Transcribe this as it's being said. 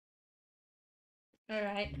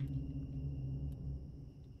Alright.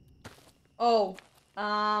 Oh,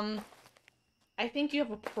 I think you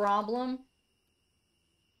have a problem.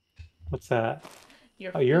 What's that?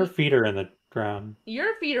 Your Oh, your feet, feet are in the ground.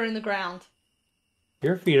 your feet are in the ground.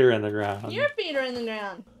 Your feet are in the Your ground. feet are in the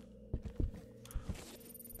ground.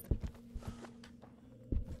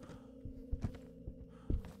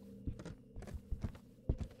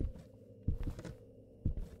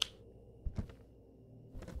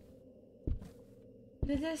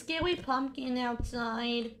 There's a scary pumpkin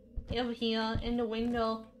outside. Over here, in the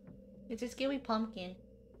window. It's a scary pumpkin.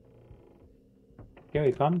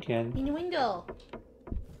 Scary pumpkin. In the window.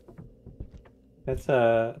 That's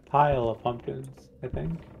a pile of pumpkins, I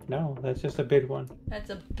think. No, that's just a big one. That's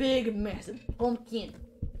a big, massive pumpkin.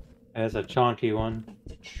 That's a chunky one.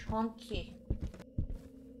 It's chunky.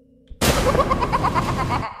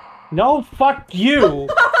 No, fuck you!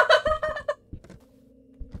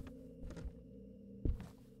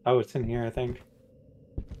 Oh, it's in here, I think.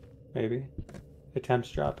 Maybe. The temp's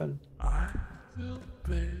dropping.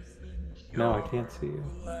 No, I can't see you.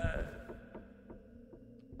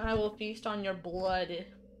 I will feast on your blood.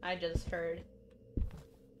 I just heard.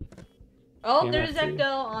 Oh, there's EMF.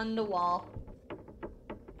 Ecto on the wall.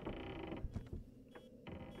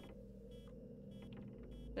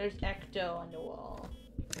 There's Ecto on the wall.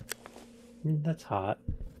 That's hot.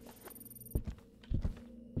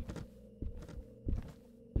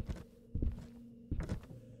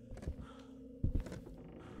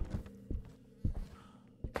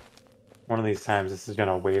 One of these times this is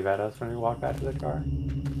gonna wave at us when we walk back to the car.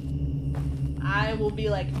 I will be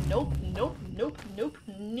like, nope, nope, nope, nope,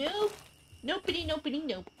 nope, nopey, nopey,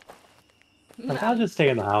 nope. Like, I'll just stay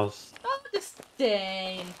in the house. I'll just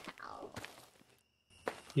stay in house.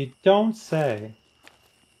 You don't say.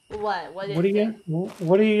 What? What is What are it?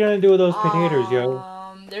 what are you gonna do with those potatoes,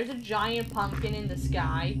 yo? There's a giant pumpkin in the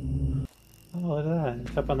sky. Oh, look at that.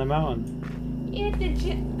 It's up on the mountain.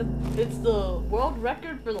 It's the world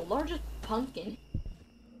record for the largest pumpkin.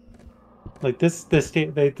 Like this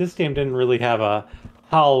game didn't really have a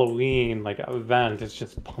Halloween like event. It's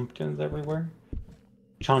just pumpkins everywhere.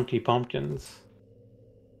 Chunky pumpkins.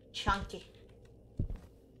 Chunky.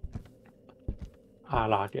 I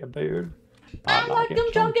like it, dude. I like them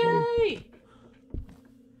chunky!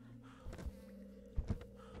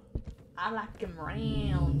 I like them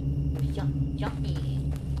round.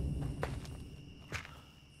 Yummy.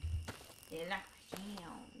 They like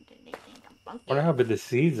round. They think I'm funky. Wonder how big the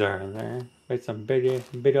seeds are in there. Wait, some big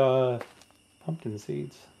pumpkin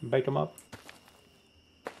seeds. Bake them up.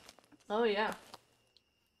 Oh yeah.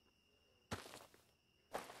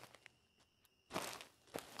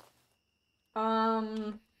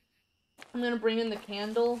 I'm gonna bring in the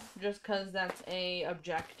candle just cause that's a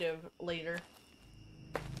objective later.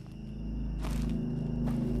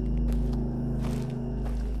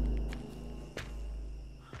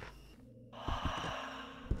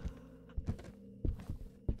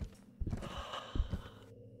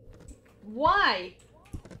 Why?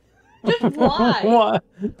 Just why? Why?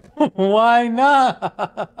 Why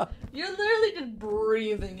not? You're literally just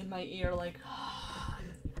breathing in my ear like.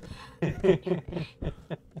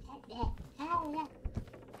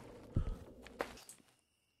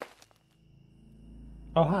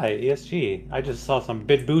 Oh, hi, ESG. I just saw some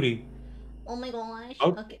big booty. Oh my gosh.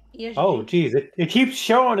 Oh, Okay. Yes. oh, geez. It keeps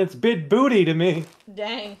showing its big booty to me.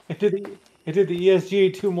 Dang. It did the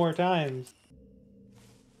ESG 2 more times.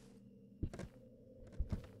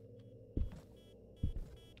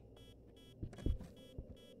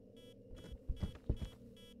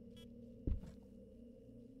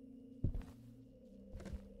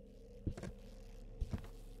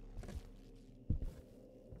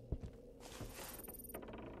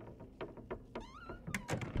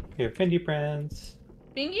 Here, Findy prints.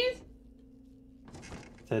 Bingies?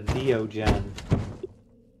 It's a Diogen.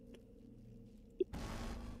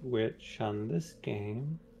 Which on this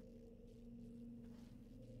game.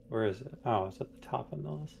 Where is it? Oh, it's at the top of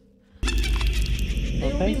the list.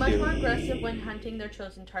 They will be much more aggressive when hunting their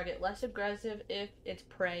chosen target, less aggressive if its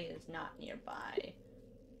prey is not nearby.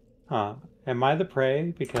 Huh. Am I the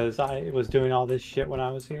prey because I was doing all this shit when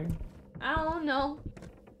I was here? I don't know.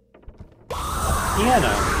 Piano!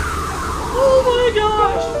 Oh my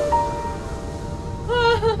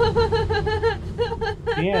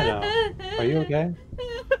gosh! Piano! Are you okay?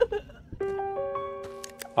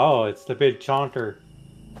 Oh, it's the big chaunter.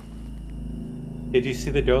 Did you see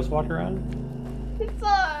the ghost walk around? It's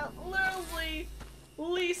literally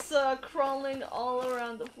Lisa crawling all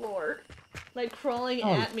around the floor. Like crawling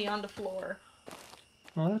at me on the floor.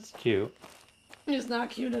 Well, that's cute. It's not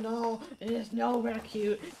cute at all. It is nowhere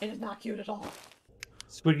cute. It is not cute at all.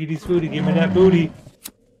 Swiggity swooty, give me that booty.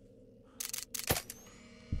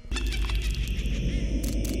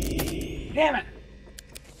 Damn it!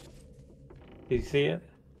 Did you see it?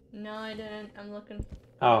 No, I didn't. I'm looking.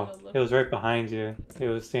 Oh, it was right behind you. It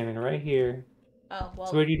was standing right here. Oh,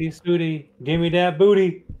 well. Swiggity swooty, give me that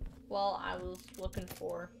booty. Well, I was looking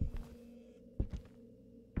for.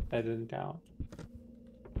 That didn't count.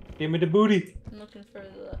 Give me the booty. I'm looking for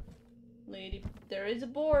the lady. There is a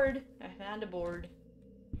board. I found a board.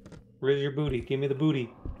 Where's your booty? Give me the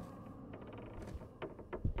booty.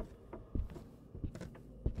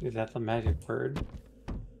 Is that the magic word?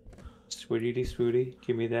 Swiggity swooty,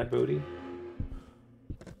 give me that booty.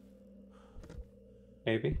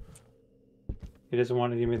 Maybe. He doesn't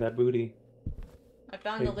want to give me that booty. I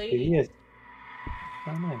found the lady. He is.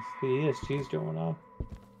 Oh, nice. The ESG's going off.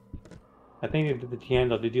 I think it did the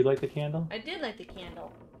candle. Did you light the candle? I did light the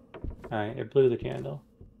candle. Alright, it blew the candle.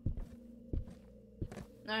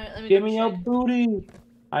 Alright, let me Give go me check. your booty!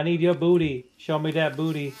 I need your booty. Show me that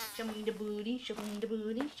booty. Show me the booty, show me the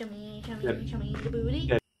booty, show me the booty.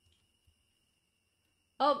 Yeah.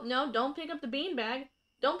 Oh, no, don't pick up the beanbag.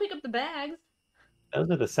 Don't pick up the bags. Those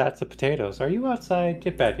are the sets of potatoes. Are you outside?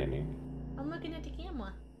 Get back in here. I'm looking at the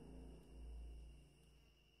camera.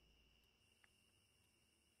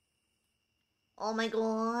 Oh my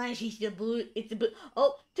gosh, it's the boot. It's the boot.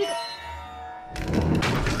 Oh, take it.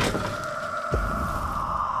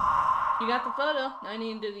 You got the photo. Now I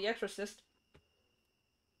need to do the exorcist.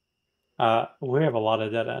 We have a lot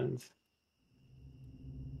of dead ends.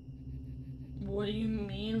 What do you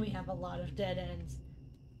mean we have a lot of dead ends?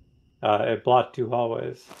 It blocked 2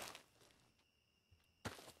 hallways.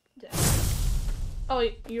 Oh,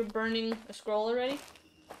 you're burning a scroll already?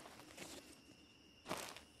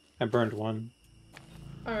 I burned 1.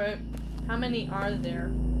 Alright. How many are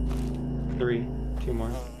there? 3. 2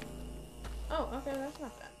 more. Oh, okay, that's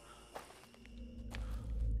not bad.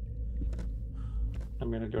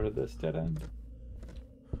 I'm gonna go to this dead end.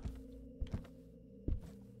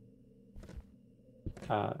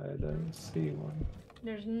 I don't see one.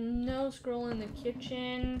 There's no scroll in the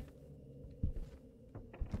kitchen.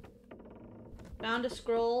 Found a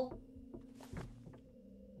scroll.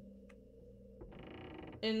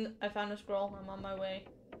 I found a scroll. I'm on my way.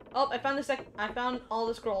 Oh, I found all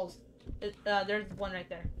the scrolls. There's one right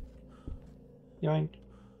there. Yoink.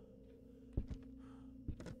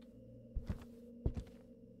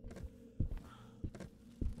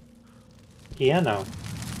 Piano.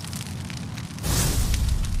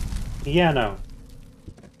 Piano.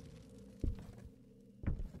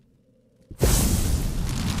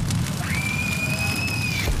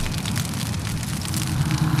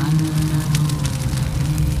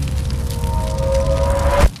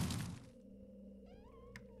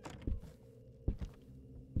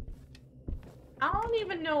 I don't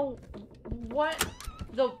even know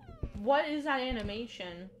what is that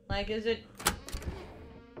animation? Like, is it?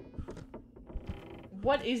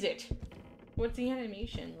 What is it? What's the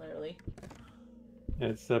animation, literally?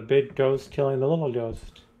 It's a big ghost killing the little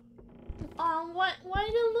ghost. What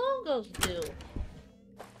do the logos do?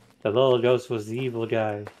 The little ghost was the evil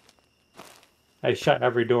guy. I shut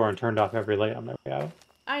every door and turned off every light on my way out.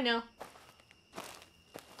 I know.